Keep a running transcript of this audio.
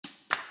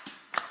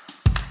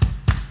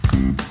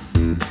Hi,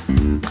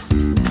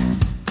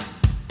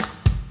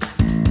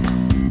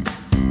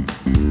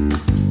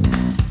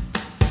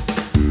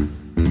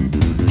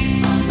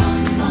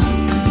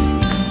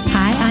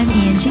 I'm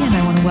Angie, and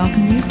I want to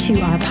welcome you to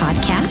our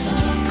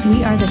podcast.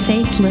 We are the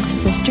Faith Lift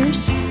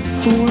Sisters,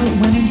 for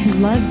women who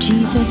love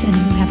Jesus and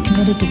who have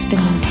committed to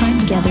spending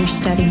time together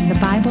studying the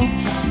Bible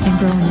and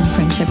growing in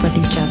friendship with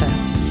each other.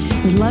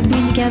 We love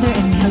being together,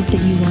 and we hope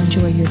that you will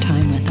enjoy your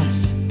time with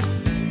us.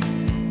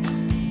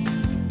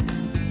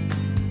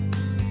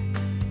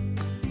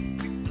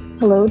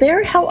 Hello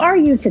there. How are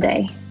you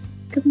today?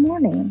 Good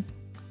morning.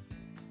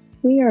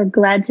 We are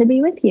glad to be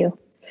with you.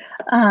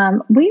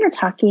 We are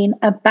talking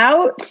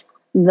about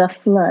the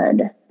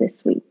flood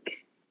this week.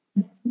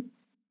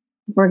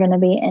 We're going to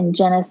be in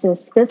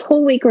Genesis. This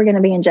whole week, we're going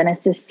to be in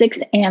Genesis 6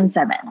 and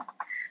 7.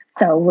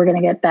 So we're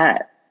going to get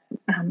that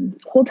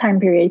whole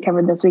time period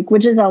covered this week,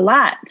 which is a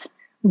lot.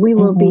 We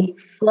will be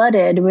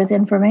flooded with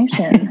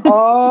information.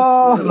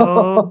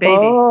 Oh,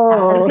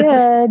 baby. That's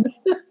good.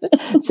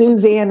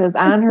 Suzanne is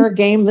on her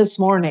game this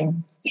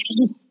morning.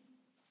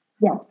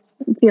 Yes,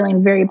 I'm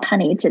feeling very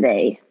punny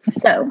today.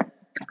 So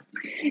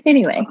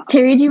anyway,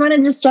 Terry, do you want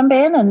to just jump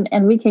in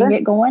and we can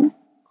get going?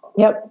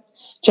 Yep.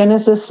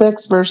 Genesis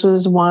 6,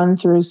 verses 1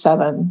 through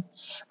 7.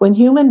 When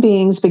human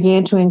beings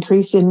began to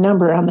increase in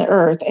number on the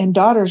earth and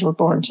daughters were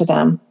born to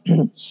them,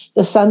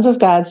 the sons of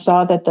God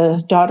saw that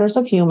the daughters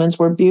of humans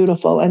were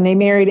beautiful, and they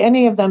married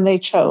any of them they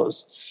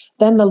chose.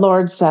 Then the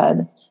Lord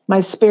said, "My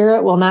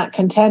spirit will not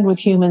contend with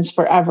humans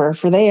forever,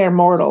 for they are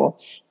mortal.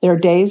 Their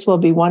days will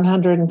be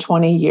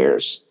 120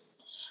 years.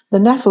 The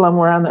Nephilim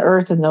were on the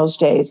earth in those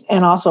days,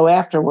 and also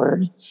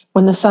afterward,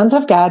 when the sons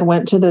of God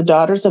went to the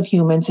daughters of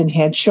humans and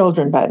had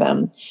children by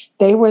them.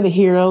 They were the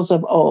heroes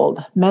of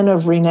old, men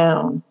of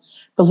renown.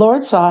 The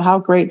Lord saw how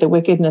great the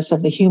wickedness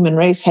of the human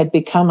race had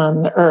become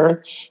on the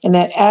earth, and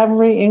that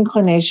every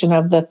inclination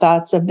of the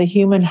thoughts of the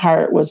human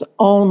heart was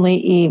only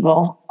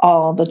evil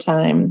all the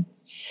time.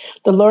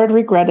 The Lord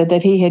regretted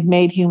that he had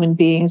made human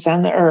beings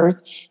on the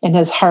earth, and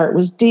his heart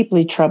was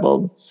deeply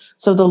troubled.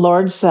 So the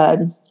Lord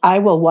said, I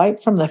will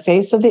wipe from the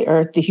face of the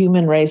earth the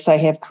human race I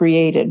have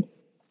created,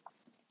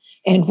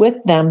 and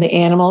with them the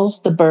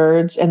animals, the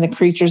birds, and the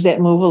creatures that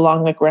move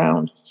along the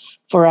ground,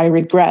 for I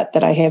regret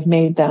that I have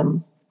made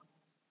them."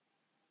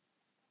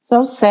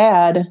 So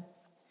sad.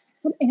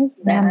 What is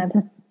that?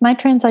 My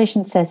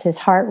translation says his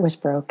heart was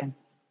broken.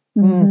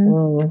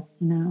 Mm-hmm.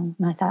 No,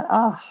 and I thought,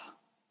 oh.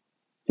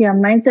 Yeah,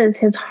 mine says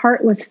his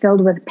heart was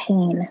filled with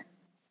pain.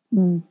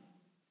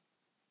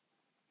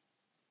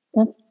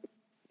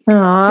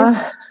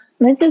 Aww.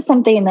 This is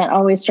something that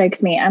always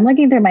strikes me. I'm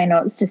looking through my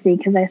notes to see,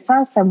 because I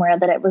saw somewhere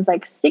that it was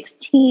like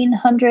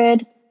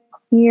 1,600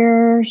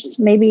 years,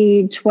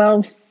 maybe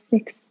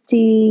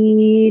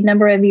 1,260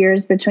 number of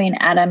years between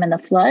Adam and the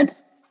flood.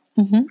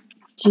 Mm-hmm.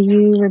 Do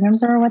you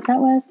remember what that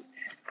was?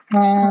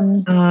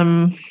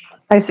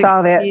 I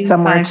saw that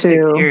somewhere 6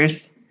 too.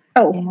 years.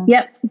 Oh,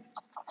 Yeah. yep.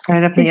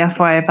 Right up in the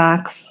FY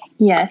box.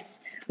 Yes.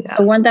 Yeah.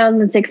 So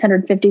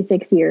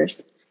 1,656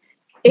 years.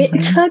 It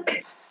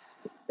took,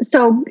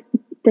 so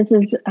this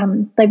is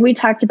like we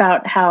talked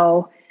about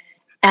how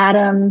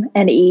Adam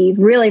and Eve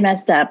really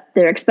messed up.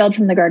 They're expelled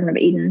from the Garden of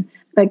Eden,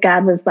 but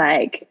God was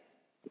like,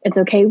 it's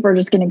okay. We're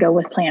just going to go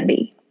with plan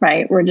B,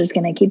 right? We're just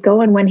going to keep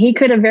going, when he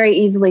could have very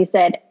easily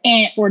said,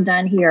 we're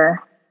done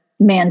here,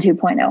 man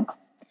 2.0.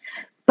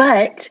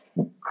 But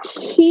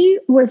he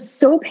was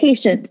so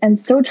patient and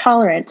so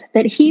tolerant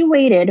that he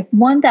waited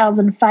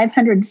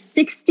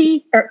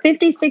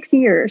 1,556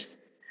 years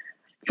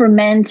for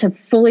men to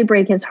fully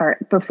break his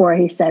heart before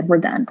he said, we're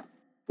done.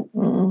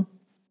 Mm.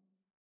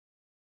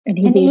 And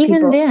he And gave even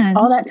people then,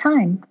 all that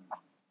time.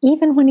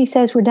 even when he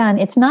says we're done,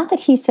 it's not that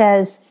he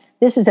says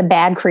this is a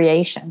bad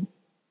creation.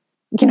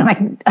 You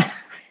know,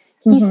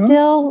 he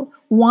still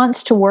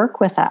wants to work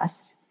with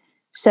us.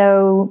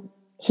 So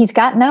he's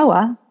got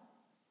Noah,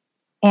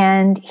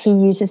 and he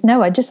uses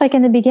Noah, just like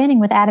in the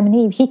beginning with Adam and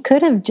Eve. He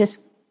could have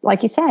just,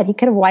 like you said, he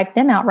could have wiped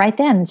them out right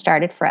then and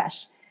started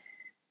fresh.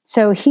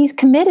 So he's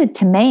committed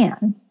to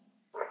man.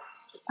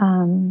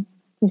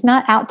 He's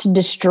not out to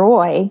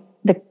destroy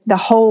the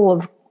whole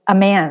of a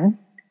man.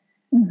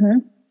 Mm-hmm.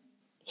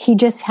 He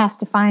just has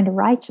to find a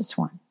righteous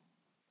one.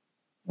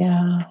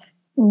 Yeah.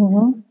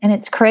 Mm-hmm. And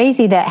it's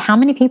crazy that how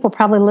many people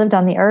probably lived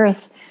on the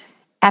earth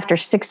after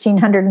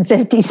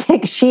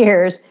 1,656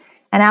 years,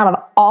 and out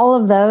of all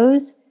of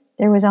those,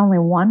 there was only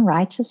one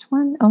righteous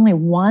one, only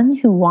one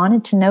who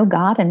wanted to know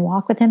God and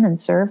walk with him and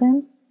serve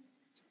him.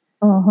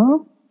 I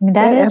mean,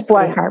 that is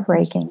pretty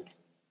heartbreaking.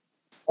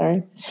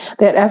 Sorry.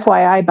 That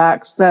FYI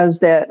box says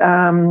that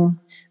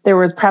there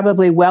was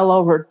probably well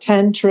over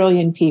 10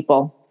 trillion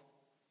people.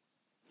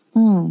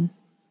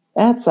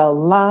 That's a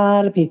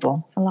lot of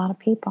people. It's a lot of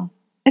people.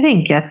 I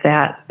didn't get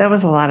that. That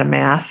was a lot of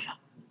math,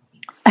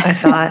 I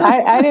thought.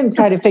 I didn't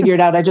try to figure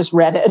it out. I just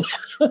read it.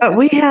 But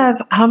we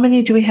have, how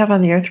many do we have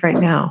on the earth right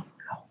now?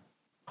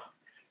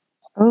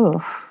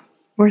 Oh,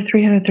 We're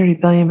 330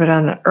 billion, but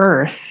on the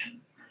earth.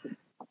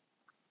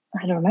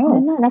 I don't I know.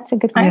 don't know. That's a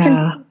good I question.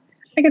 Yeah.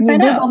 can You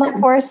find Google out. it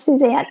for us,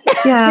 Suzanne.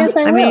 Yeah. Yes,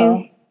 I I will.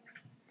 mean,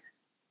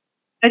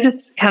 I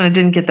just kind of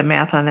didn't get the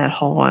math on that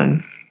whole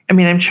one. I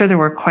mean, I'm sure there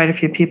were quite a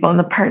few people. And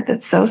the part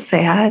that's so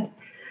sad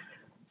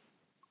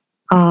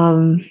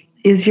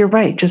is you're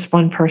right, just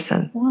one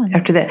person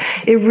after that.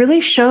 It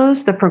really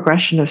shows the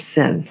progression of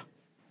sin.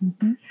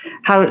 Mm-hmm.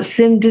 How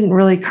sin didn't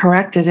really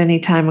correct at any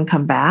time and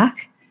come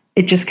back.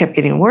 It just kept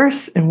getting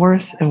worse and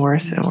worse and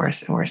worse and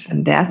worse and worse.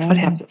 And that's what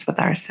happens with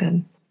our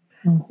sin.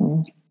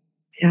 Mm-hmm.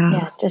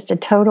 Yeah, just a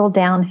total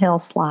downhill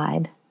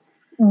slide.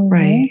 Mm-hmm.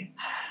 Right.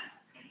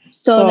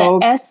 So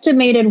the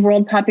estimated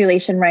world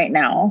population right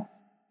now,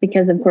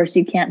 because of course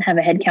you can't have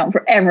a head count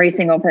for every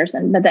single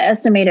person, but the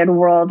estimated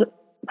world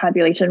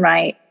population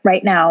right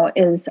now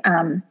is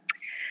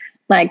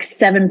like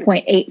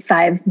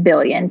 7.85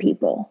 billion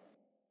people.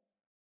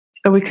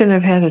 So we couldn't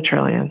have had a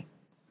trillion,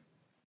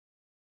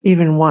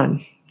 even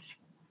one.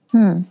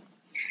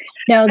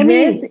 Now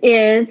this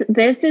is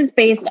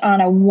based on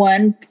a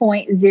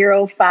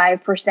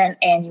 1.05%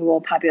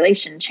 annual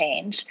population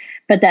change,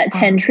 but that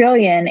 10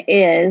 trillion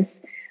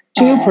is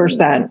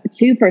 2%.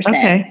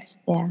 2%.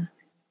 Okay.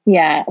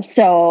 Yeah.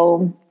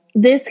 So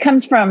this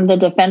comes from the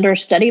Defender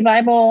Study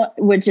Bible,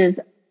 which is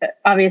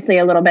obviously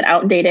a little bit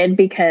outdated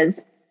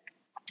because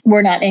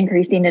we're not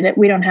increasing it.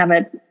 We don't have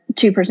a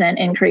 2%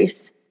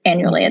 increase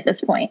annually at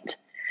this point.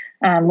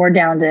 We're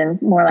down to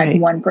more like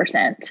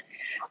 1%.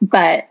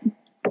 But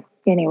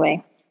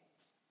anyway,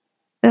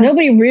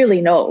 nobody really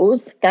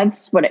knows.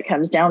 That's what it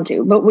comes down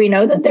to. But we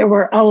know that there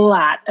were a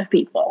lot of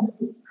people.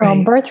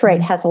 Well, birth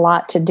rate has a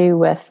lot to do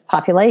with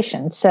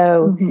population.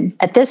 So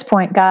at this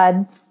point,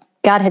 God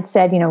had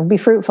said, be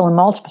fruitful and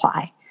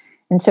multiply.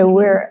 And so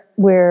we're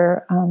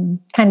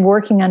kind of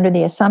working under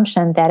the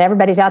assumption that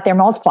everybody's out there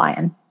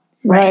multiplying.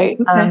 Right.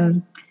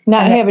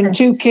 Not having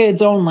 2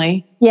 kids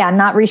only. Yeah,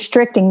 not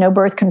restricting, no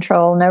birth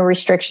control, no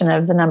restriction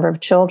of the number of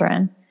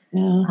children.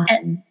 Yeah.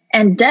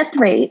 And death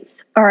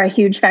rates are a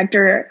huge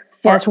factor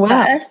for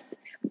us.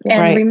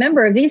 And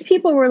remember, these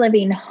people were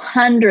living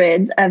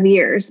hundreds of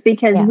years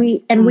because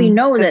we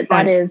know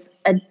that is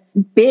a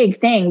big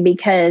thing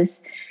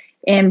because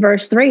in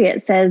verse 3,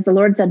 it says, the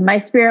Lord said, my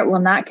spirit will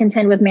not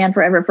contend with man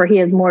forever, for he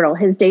is mortal.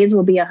 His days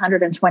will be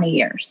 120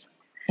 years.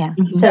 Yeah.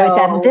 So it's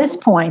at this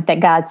point that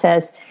God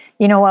says,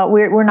 you know what,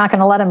 we're not going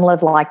to let them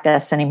live like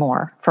this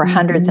anymore for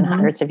hundreds and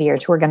hundreds of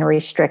years. We're going to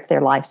restrict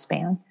their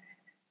lifespan.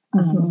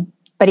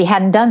 But he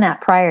hadn't done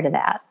that prior to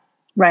that.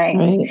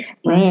 Right.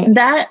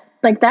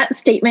 That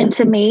statement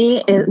to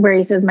me is where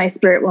he says, my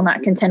spirit will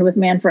not contend with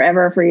man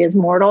forever, for he is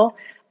mortal.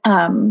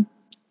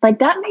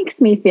 That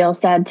makes me feel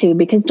sad too,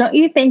 because don't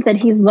you think that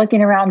he's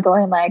looking around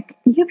going like,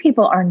 you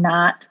people are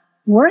not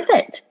worth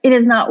it. It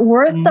is not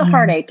worth the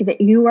heartache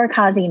that you are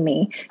causing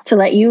me to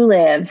let you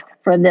live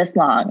for this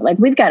long. Like,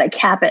 we've got to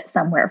cap it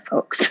somewhere,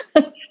 folks.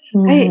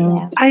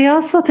 I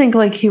also think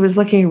like he was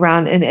looking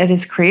around and at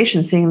his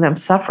creation, seeing them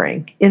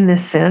suffering in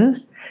this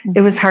sin.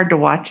 It was hard to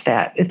watch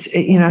that. If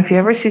you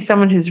ever see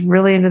someone who's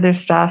really into their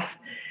stuff,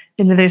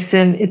 into their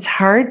sin, it's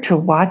hard to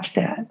watch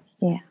that.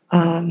 Yeah.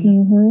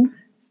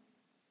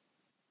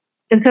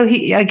 And so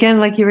he, again,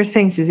 like you were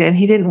saying, Suzanne,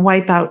 he didn't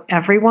wipe out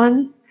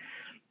everyone.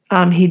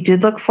 He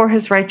did look for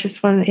his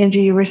righteous one.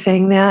 Angie, you were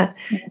saying that.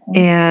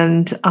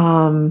 And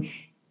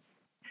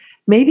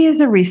maybe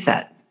as a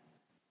reset,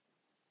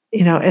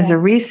 as a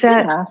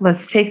reset,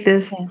 let's take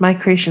this. My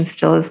creation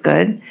still is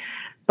good,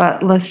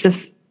 but let's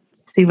just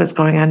see what's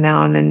going on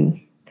now. And then,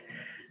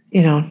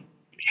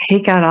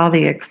 take out all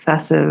the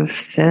excessive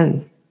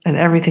sin and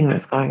everything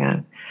that's going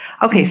on.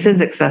 Okay,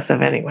 sin's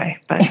excessive anyway,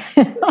 but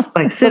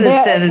like sin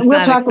is sin, it's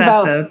not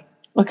excessive.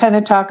 We'll kind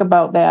of talk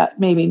about that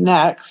maybe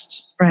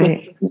next.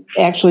 Right.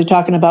 Actually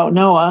talking about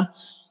Noah.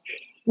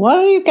 What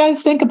do you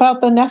guys think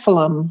about the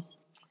Nephilim?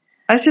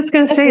 I was just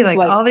going to say, like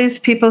all these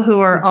people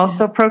who are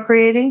also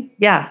procreating.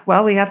 Yeah,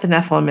 well, we got the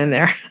Nephilim in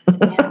there.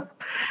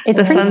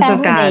 It's a pretty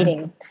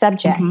fascinating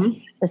subject.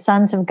 The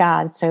sons of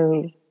God.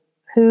 So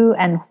who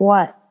and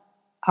what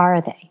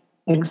are they?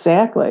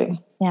 Exactly.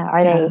 Yeah.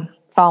 Are they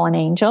fallen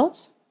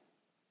angels?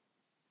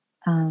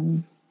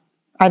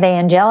 Are they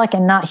angelic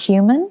and not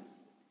human?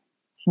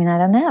 I mean, I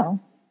don't know.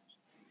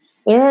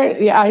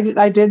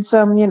 I did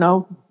some,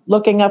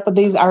 looking up at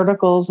these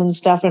articles and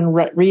stuff and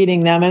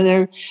reading them,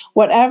 and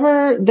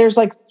there's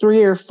like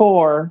 3 or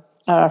 4,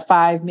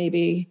 5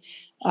 maybe,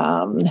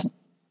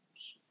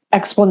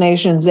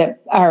 explanations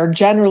that are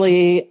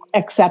generally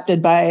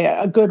accepted by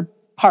a good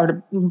part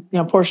of,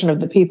 portion of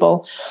the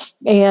people,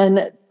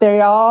 and they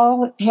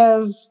all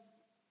have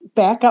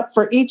backup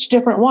for each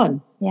different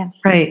one. Yeah.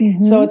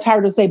 Right. So it's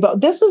hard to say,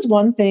 but this is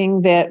one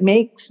thing that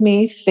makes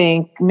me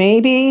think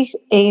maybe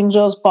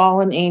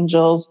fallen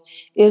angels,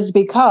 is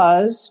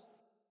because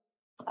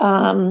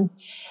the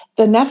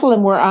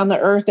Nephilim were on the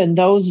earth in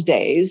those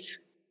days,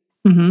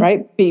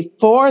 right?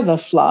 Before the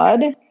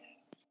flood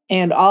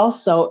and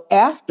also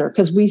after,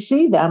 because we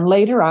see them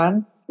later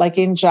on, like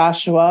in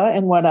Joshua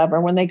and whatever,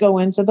 when they go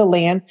into the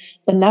land,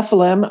 the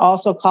Nephilim,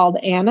 also called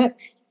Anak,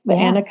 the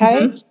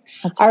Anakites,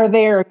 are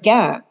there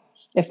again.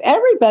 If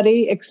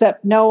everybody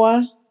except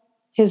Noah,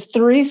 his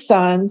 3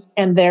 sons,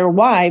 and their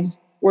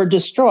wives were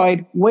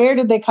destroyed, where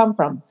did they come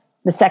from?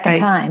 the second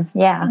time.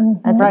 Yeah.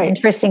 That's an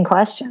interesting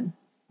question.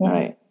 Yeah.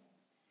 Right.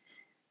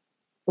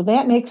 Well,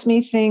 that makes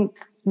me think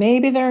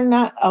maybe they're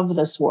not of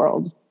this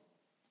world.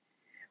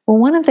 Well,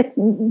 one of the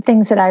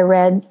things that I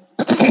read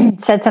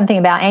said something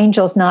about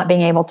angels not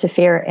being able to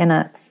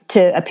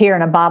appear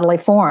in a bodily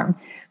form,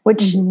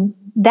 which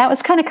that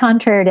was kind of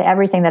contrary to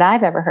everything that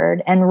I've ever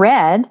heard and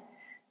read,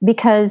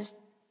 because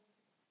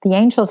the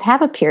angels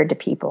have appeared to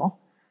people.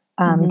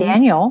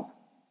 Daniel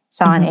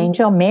saw an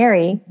angel.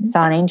 Mary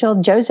saw an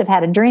angel. Joseph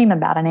had a dream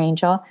about an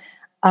angel.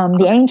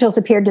 The angels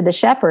appeared to the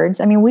shepherds.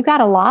 I mean, we've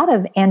got a lot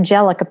of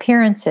angelic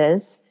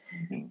appearances.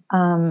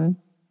 And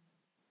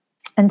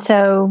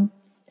so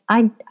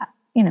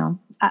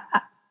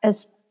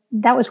as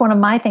that was one of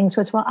my things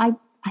was, well, I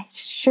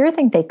sure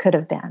think they could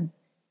have been,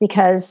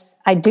 because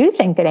I do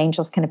think that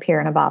angels can appear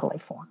in a bodily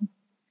form.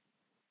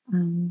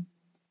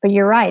 But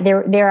you're right.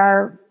 There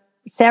are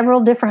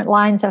several different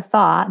lines of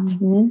thought.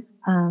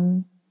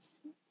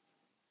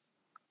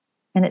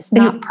 And it's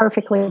not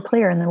perfectly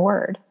clear in the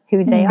word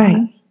who they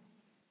are.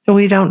 So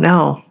we don't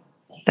know.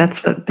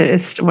 That's what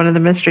it's one of the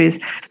mysteries,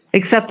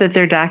 except that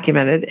they're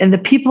documented. And the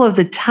people of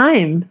the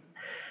time,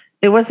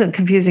 it wasn't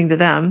confusing to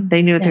them.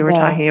 They knew what they were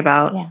talking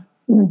about.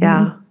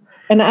 Yeah.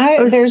 And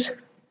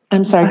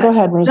I'm sorry, go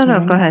ahead, Rosemary.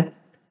 No,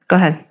 go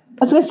ahead.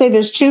 I was going to say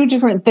there's two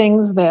different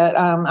things that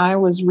I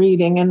was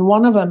reading, and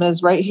one of them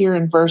is right here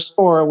in verse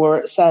 4, where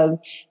it says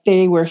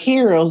they were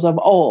heroes of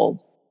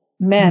old,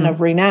 men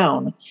of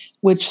renown,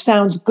 which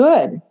sounds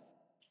good,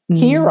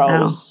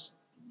 heroes.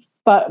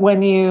 But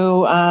when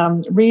you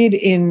read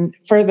in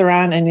further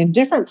on and in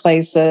different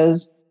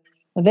places,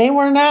 they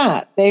were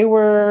not. They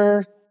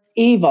were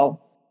evil.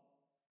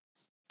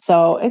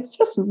 So it's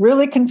just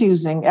really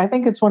confusing. I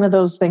think it's one of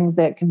those things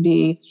that can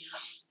be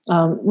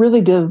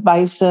really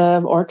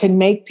divisive, or can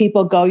make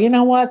people go, you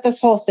know what, this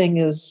whole thing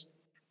is,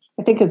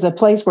 I think it's a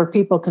place where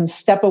people can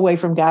step away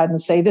from God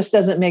and say, this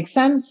doesn't make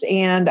sense,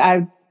 and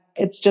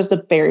it's just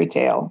a fairy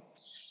tale.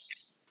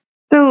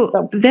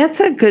 So that's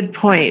a good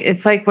point.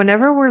 It's like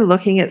whenever we're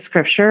looking at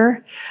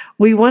scripture,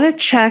 we want to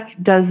check,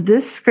 does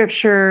this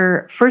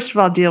scripture, first of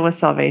all, deal with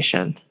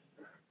salvation?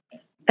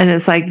 And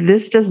it's like,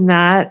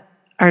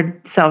 our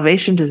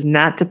salvation does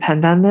not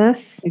depend on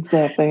this.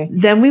 Exactly.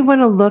 Then we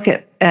want to look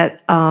at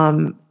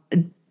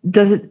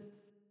does it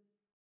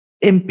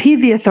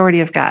impede the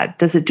authority of God?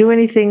 Does it do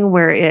anything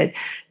where it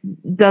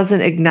doesn't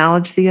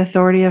acknowledge the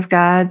authority of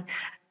God?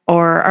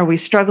 Or are we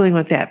struggling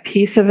with that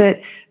piece of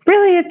it?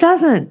 Really, it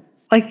doesn't.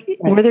 Like,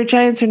 were there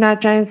giants or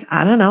not giants?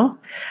 I don't know.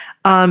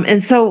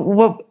 And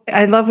so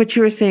I love what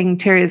you were saying,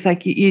 Terry, is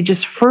like you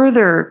just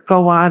further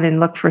go on and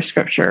look for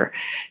scripture.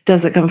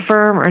 Does it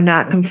confirm or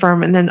not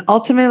confirm? And then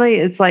ultimately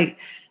it's like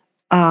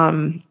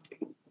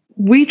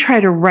we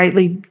try to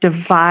rightly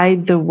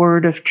divide the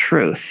word of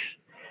truth.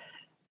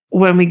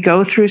 When we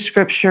go through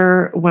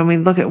scripture, when we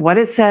look at what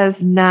it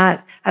says,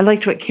 I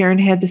liked what Karen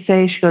had to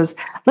say. She goes,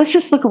 let's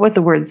just look at what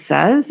the word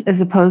says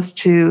as opposed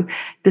to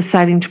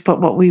deciding to put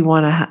what we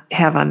want to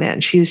have on that.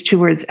 And she used two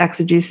words,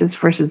 exegesis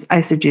versus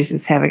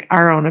eisegesis, having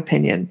our own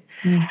opinion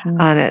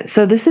on it.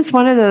 So this is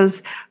one of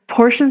those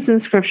portions in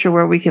scripture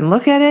where we can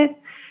look at it.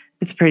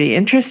 It's pretty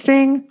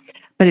interesting,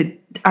 but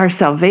our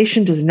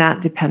salvation does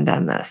not depend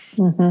on this.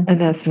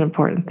 And that's an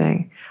important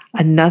thing.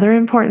 Another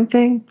important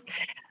thing,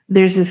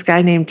 there's this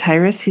guy named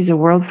Tyrus. He's a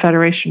World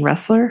Federation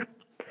wrestler.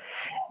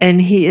 And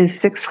he is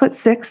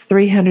 6'6",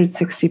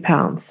 360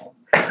 pounds.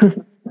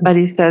 But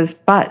he says,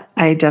 but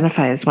I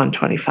identify as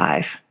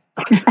 125.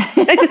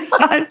 I just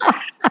thought,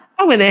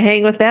 I'm going to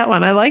hang with that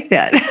one. I like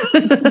that.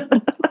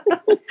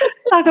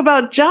 Talk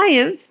about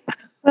giants.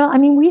 Well, I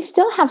mean, we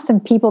still have some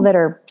people that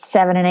are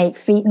 7 and 8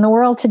 feet in the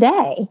world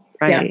today.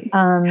 Right.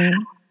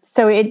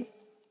 So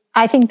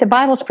I think the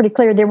Bible's pretty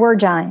clear. There were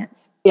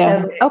giants.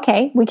 Yeah. So,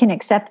 okay, we can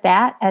accept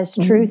that as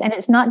truth. And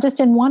it's not just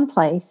in one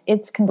place.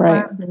 It's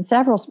confirmed in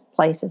several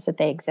places that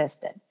they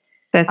existed.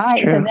 That's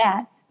true.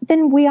 So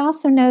then we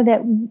also know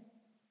that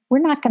we're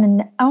not going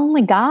to,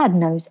 only God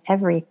knows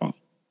everything.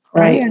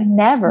 Right. We're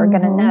never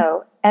going to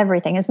know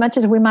everything as much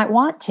as we might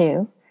want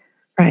to.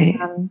 Right.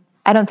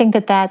 I don't think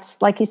that's,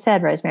 like you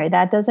said, Rosemary,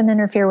 that doesn't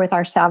interfere with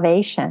our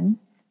salvation.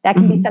 That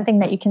can be something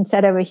that you can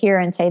set over here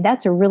and say,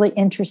 that's a really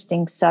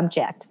interesting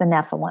subject, the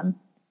Nephilim.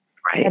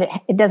 Right. But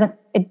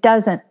it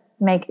doesn't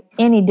make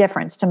any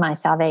difference to my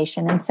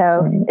salvation. And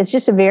so it's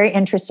just a very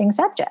interesting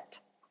subject.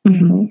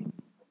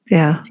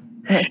 Yeah.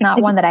 And it's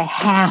not one that I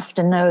have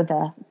to know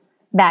the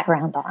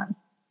background on.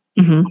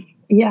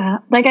 Yeah.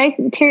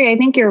 Terry, I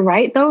think you're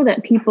right, though,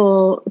 that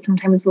people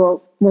sometimes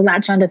will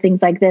latch onto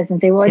things like this and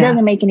say, well, it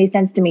doesn't make any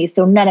sense to me,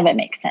 so none of it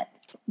makes sense.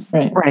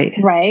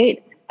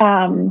 Right.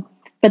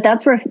 But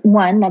that's where,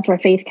 that's where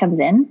faith comes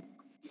in.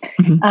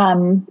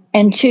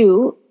 And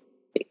two,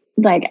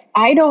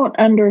 I don't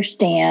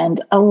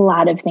understand a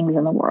lot of things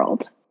in the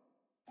world.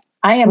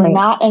 I am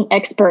not an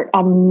expert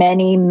on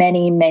many,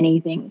 many, many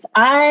things.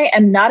 I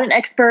am not an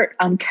expert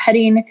on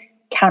cutting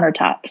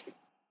countertops,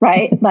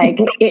 right?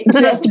 It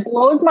just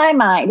blows my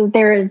mind that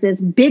there is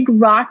this big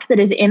rock that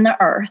is in the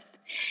earth.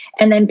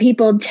 And then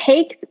people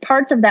take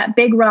parts of that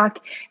big rock,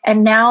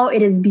 and now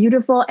it is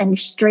beautiful and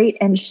straight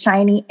and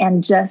shiny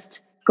and just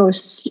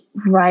goes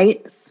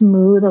right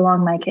smooth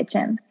along my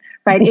kitchen.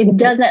 Right. It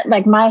doesn't,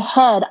 like, my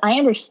head, I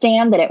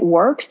understand that it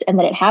works and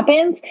that it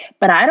happens,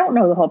 but I don't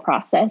know the whole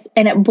process.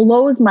 And it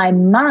blows my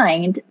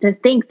mind to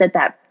think that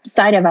that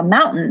side of a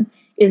mountain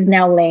is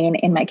now laying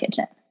in my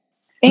kitchen.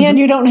 And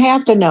you don't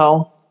have to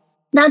know.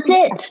 That's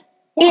it.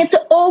 Yeah. It's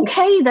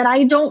okay that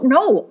I don't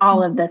know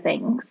all of the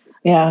things.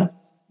 Yeah.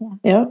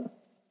 Yeah.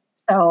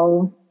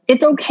 So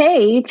it's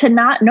okay to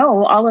not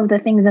know all of the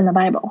things in the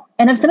Bible.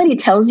 And if somebody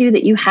tells you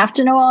that you have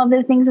to know all of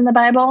the things in the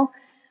Bible,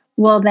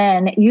 well,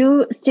 then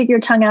you stick your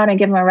tongue out and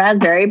give them a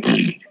raspberry,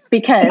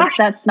 because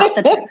that's not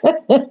the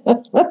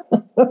truth.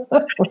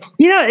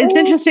 It's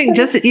interesting,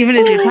 just even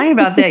as you're talking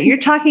about that, you're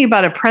talking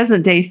about a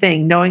present day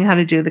thing, knowing how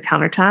to do the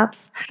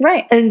countertops.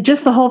 Right. And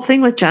just the whole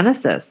thing with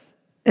Genesis,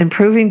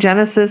 improving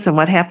Genesis and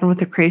what happened with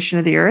the creation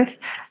of the earth.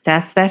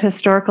 That's that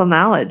historical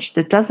knowledge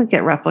that doesn't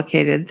get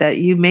replicated, that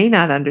you may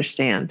not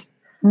understand.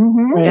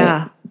 Mm-hmm. Right.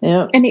 Yeah.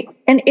 Yeah.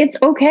 And it's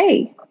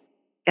okay.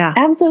 Yeah.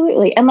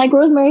 Absolutely. And like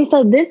Rosemary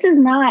said,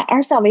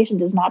 our salvation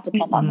does not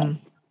depend on this.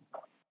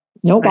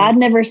 Nope. God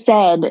never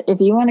said,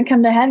 if you want to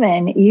come to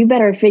heaven, you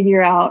better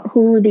figure out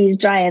who these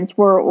giants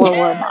were or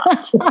were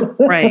not.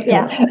 Right.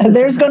 Yeah.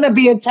 There's going to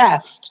be a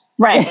test.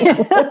 Right.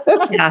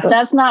 Yes.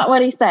 That's not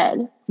what he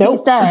said. Nope.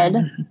 He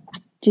said,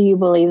 do you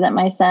believe that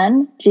my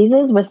son,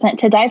 Jesus, was sent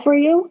to die for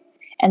you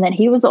and that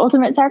he was the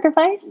ultimate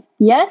sacrifice?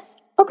 Yes.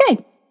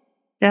 Okay.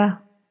 Yeah.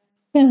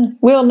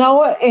 We'll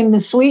know it in the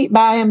sweet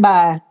by and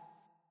by.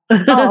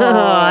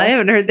 I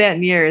haven't heard that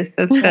in years.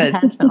 That's good. It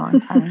has been a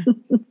long time.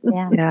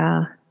 Yeah.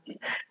 Yeah.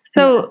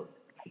 So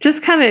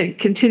just kind of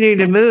continue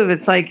to move.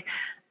 It's like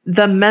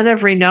the men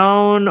of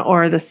renown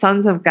or the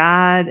sons of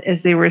God,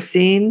 as they were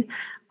seen,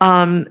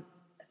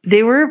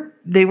 they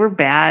were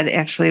bad.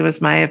 Actually,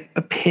 was my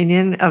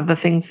opinion of the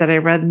things that I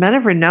read. Men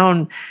of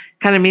renown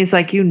kind of means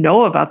like,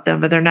 about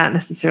them, but they're not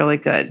necessarily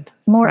good.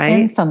 More right?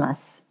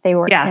 infamous. They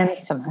were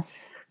Yes.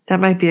 infamous. That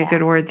might be a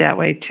good word that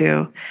way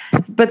too.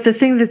 But the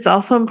thing that's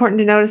also important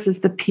to notice is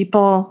the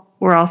people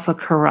were also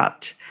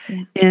corrupt.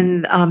 Yeah.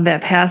 In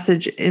that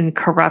passage in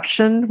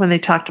corruption, when they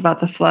talked about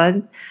the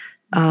flood,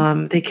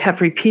 they kept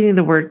repeating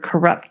the word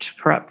corrupt,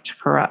 corrupt,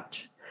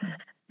 corrupt.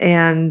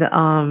 And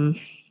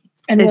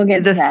we'll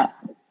get to that.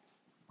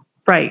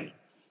 Right,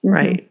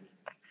 right.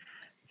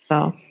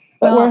 So,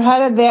 but we're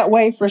headed that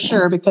way for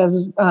sure,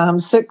 because 5,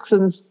 6,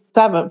 and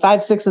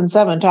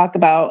 7 talk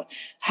about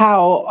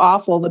how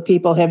awful the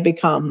people have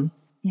become.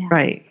 Yeah.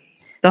 Right.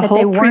 That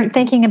they weren't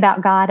thinking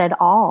about God at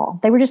all.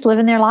 They were just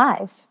living their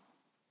lives.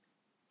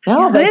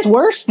 No, that's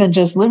worse than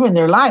just living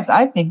their lives.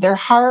 I think their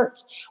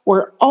hearts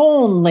were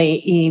only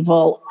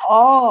evil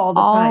all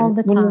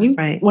the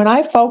time. When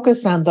I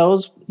focus on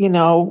those,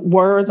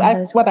 words,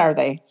 what are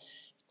they?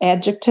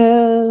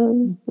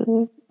 Adjective?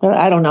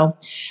 I don't know.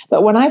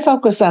 But when I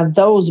focus on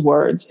those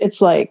words,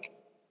 it's like,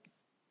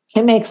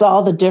 it makes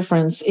all the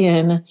difference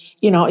in,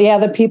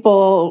 the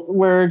people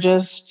were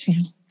just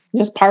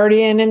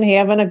partying and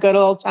having a good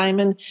old time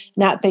and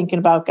not thinking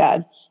about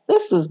God.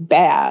 This is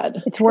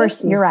bad. It's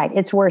worse. You're right.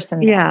 It's worse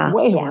than that. Yeah.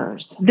 Way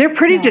worse. They're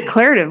pretty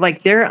declarative.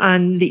 Like, they're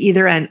on the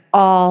either end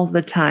all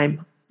the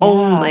time. Yeah.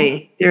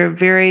 Only. They're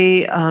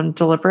very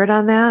deliberate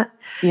on that.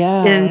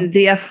 Yeah. And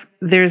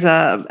there's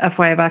a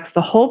FYI box.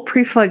 The whole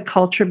pre-flood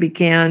culture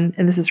began,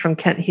 and this is from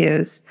Kent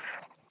Hughes.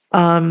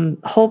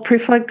 Whole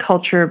pre-flood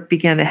culture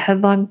began a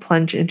headlong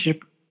plunge into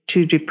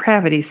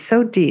depravity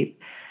so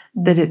deep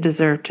that it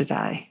deserved to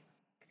die.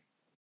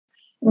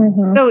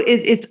 Mm-hmm. So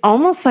it's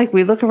almost like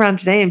we look around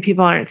today and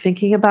people aren't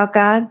thinking about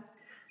God.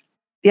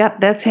 Yep,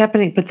 that's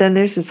happening. But then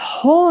there's this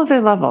whole other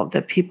level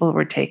that people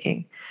were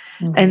taking,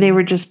 and they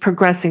were just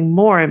progressing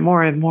more and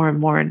more and more and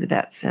more into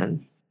that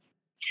sin.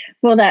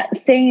 Well, that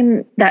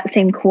same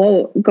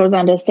quote goes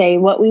on to say,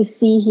 what we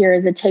see here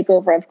is a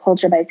takeover of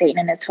culture by Satan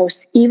and his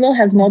hosts. Evil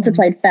has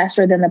multiplied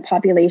faster than the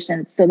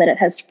population, so that it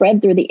has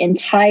spread through the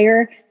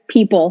entire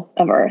people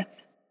of earth.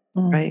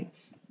 Right.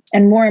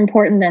 And more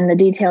important than the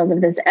details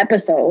of this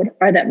episode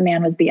are that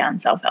man was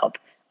beyond self-help.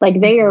 Like,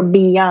 they are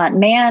beyond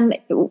man.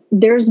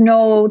 There's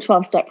no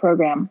 12-step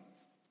program.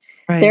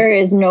 Right. There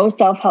is no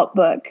self-help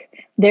book.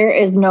 There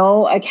is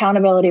no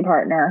accountability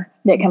partner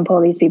that can pull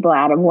these people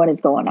out of what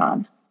is going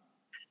on.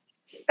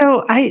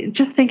 So I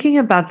just thinking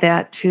about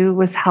that too,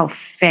 was how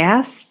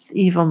fast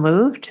evil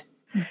moved.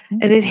 Mm-hmm.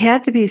 And it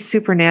had to be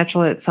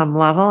supernatural at some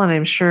level. And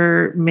I'm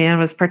sure man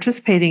was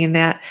participating in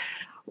that.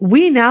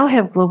 We now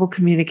have global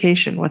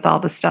communication with all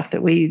the stuff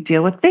that we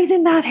deal with. They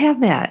did not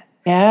have that.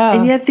 Yeah.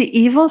 And yet the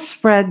evil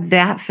spread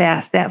that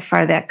fast, that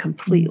far, that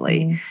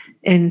completely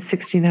in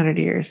 1600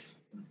 years.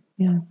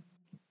 Yeah.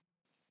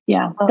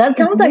 Yeah. That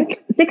sounds like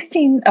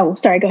 16. Oh,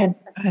 sorry. Go ahead.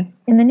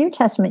 In the New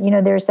Testament,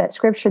 there's that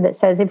scripture that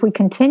says, if we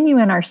continue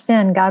in our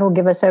sin, God will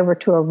give us over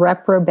to a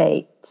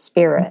reprobate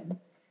spirit.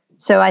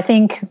 So I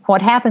think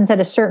what happens at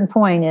a certain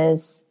point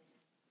is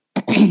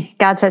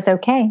God says,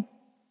 okay,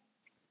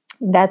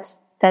 that's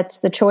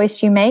the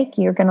choice you make.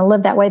 You're going to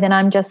live that way. Then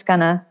I'm just going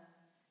to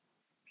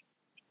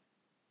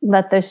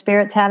let those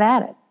spirits have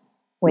at it.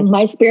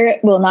 My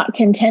spirit will not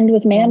contend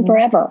with man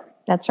forever.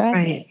 That's right.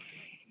 Right.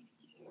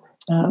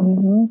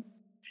 So,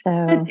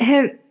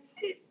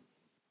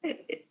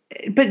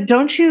 but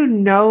don't you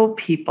know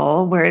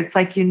people where it's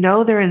like,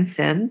 they're in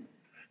sin?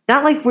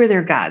 Not like we're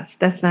their gods.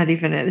 That's not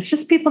even it. It's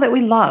just people that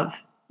we love,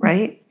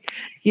 right?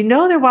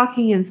 They're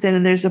walking in sin,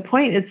 and there's a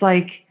point, it's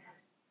like,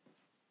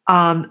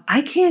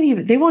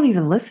 they won't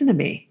even listen to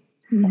me.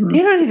 They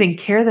don't even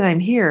care that I'm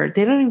here.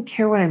 They don't even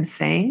care what I'm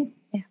saying.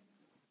 Yeah.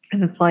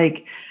 And it's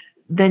like,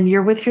 then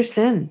you're with your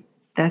sin.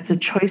 That's a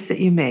choice that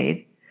you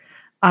made.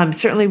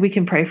 Certainly we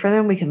can pray for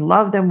them. We can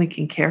love them. We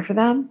can care for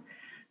them.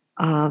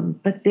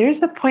 But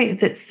there's a point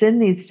that sin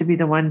needs to be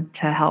the one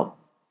to help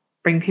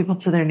bring people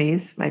to their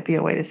knees, might be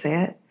a way to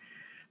say it.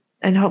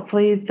 And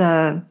hopefully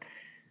the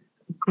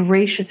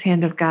gracious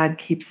hand of God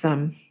keeps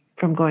them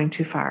from going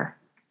too far.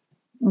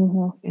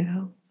 But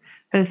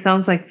it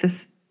sounds like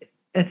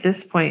at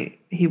this point,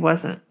 he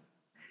wasn't.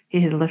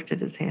 He had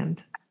lifted his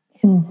hand.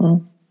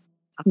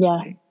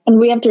 Yeah. And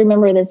we have to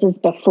remember this is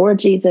before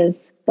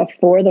Jesus,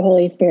 before the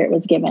Holy Spirit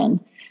was given.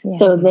 Yeah.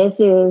 So this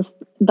is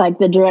like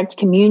the direct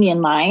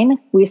communion line.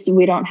 We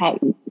don't have,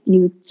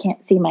 you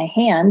can't see my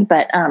hand,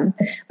 but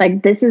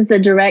like this is the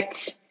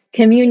direct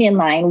communion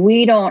line.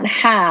 We don't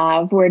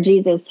have where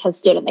Jesus has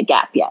stood in the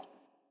gap yet.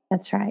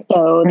 That's right.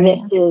 So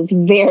this is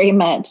very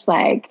much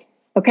like,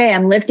 okay,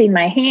 I'm lifting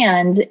my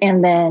hand,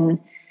 and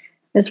then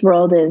this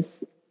world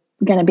is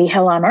going to be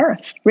hell on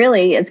earth.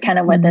 Really is kind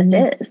of what this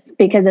is,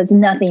 because it's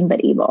nothing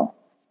but evil.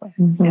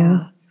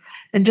 Yeah.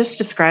 And just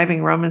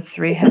describing Romans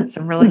 3 had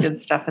some really good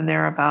stuff in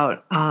there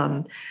about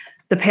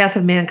the path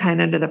of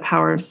mankind under the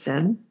power of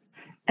sin,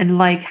 and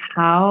like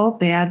how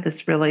bad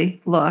this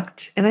really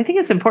looked. And I think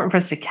it's important for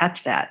us to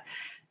catch that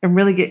and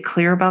really get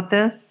clear about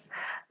this.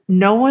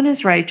 No one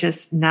is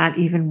righteous, not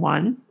even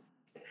one.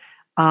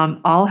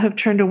 All have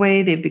turned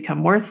away. They've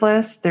become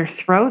worthless. Their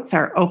throats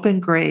are open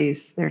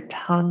graves. Their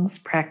tongues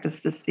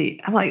practice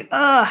deceit. I'm like,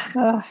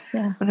 ugh.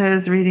 Yeah. When I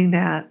was reading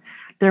that,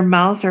 their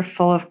mouths are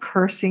full of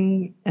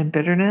cursing and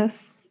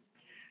bitterness,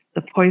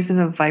 the poison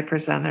of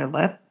vipers on their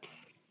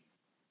lips.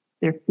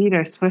 Their feet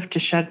are swift to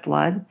shed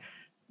blood.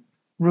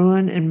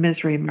 Ruin and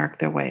misery mark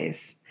their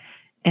ways.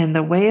 And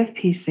the way of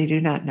peace they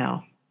do not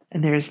know.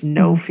 And there is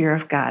no fear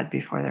of God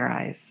before their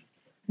eyes.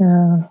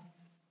 Yeah.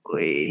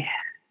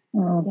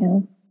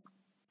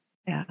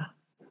 Yeah.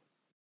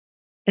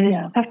 And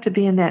it's tough to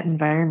be in that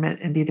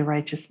environment and be the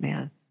righteous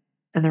man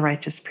and the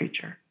righteous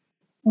preacher.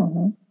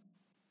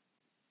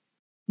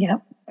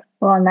 Yep.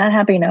 Well, on that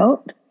happy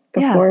note,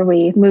 before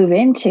we move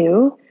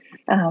into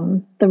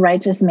the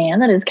righteous man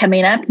that is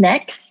coming up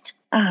next,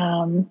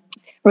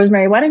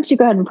 Rosemary, why don't you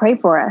go ahead and pray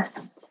for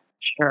us?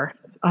 Sure.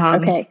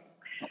 Okay.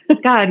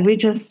 God, we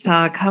just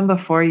come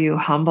before you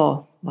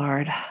humble,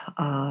 Lord,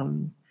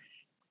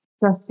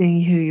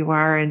 trusting who you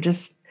are, and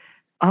just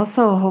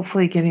also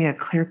hopefully getting a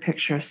clear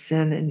picture of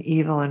sin and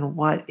evil and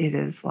what it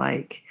is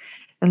like.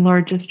 And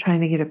Lord, just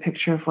trying to get a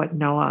picture of what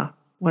Noah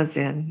was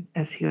in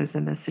as he was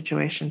in this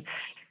situation.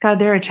 God,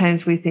 there are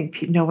times we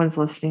think no one's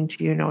listening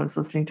to you, no one's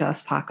listening to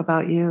us talk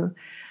about you.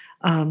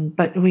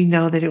 But we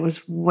know that it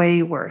was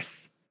way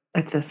worse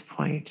at this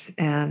point.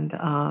 And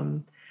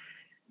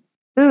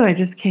I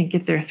just can't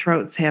get their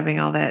throats having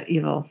all that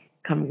evil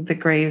coming, the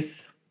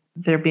graves,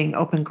 there being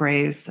open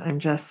graves. I'm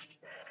just,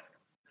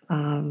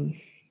 God,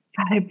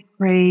 I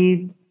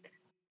prayed.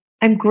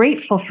 I'm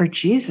grateful for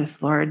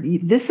Jesus, Lord.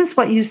 This is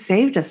what you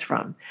saved us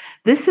from.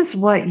 This is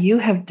what you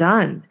have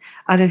done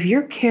out of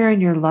your care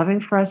and your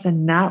loving for us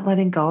and not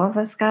letting go of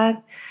us, God.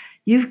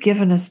 You've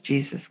given us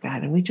Jesus,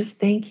 God, and we just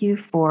thank you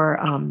for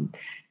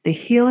the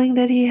healing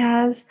that he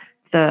has,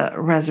 the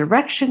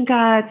resurrection,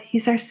 God.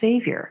 He's our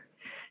Savior,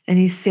 and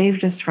he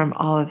saved us from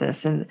all of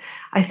this. And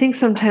I think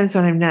sometimes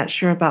when I'm not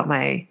sure about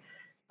my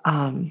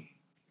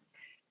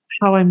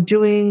how I'm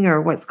doing or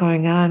what's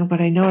going on,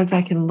 what I know is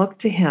I can look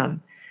to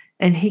him,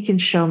 and he can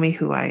show me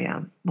who I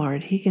am,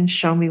 Lord. He can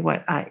show me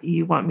what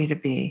you want me to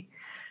be.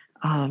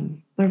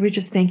 Lord, we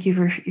just thank you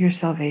for your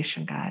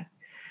salvation, God.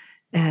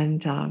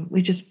 And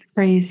we just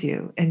praise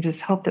you and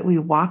just hope that we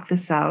walk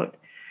this out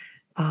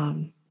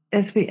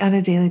as we on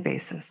a daily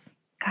basis.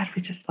 God,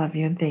 we just love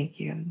you and thank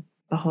you in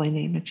the holy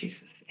name of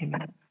Jesus.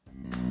 Amen.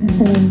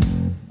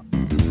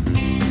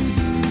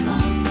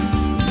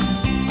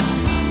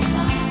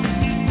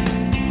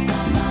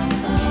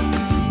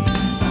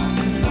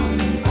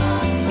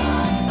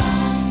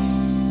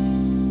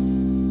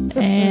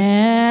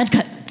 And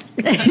cut.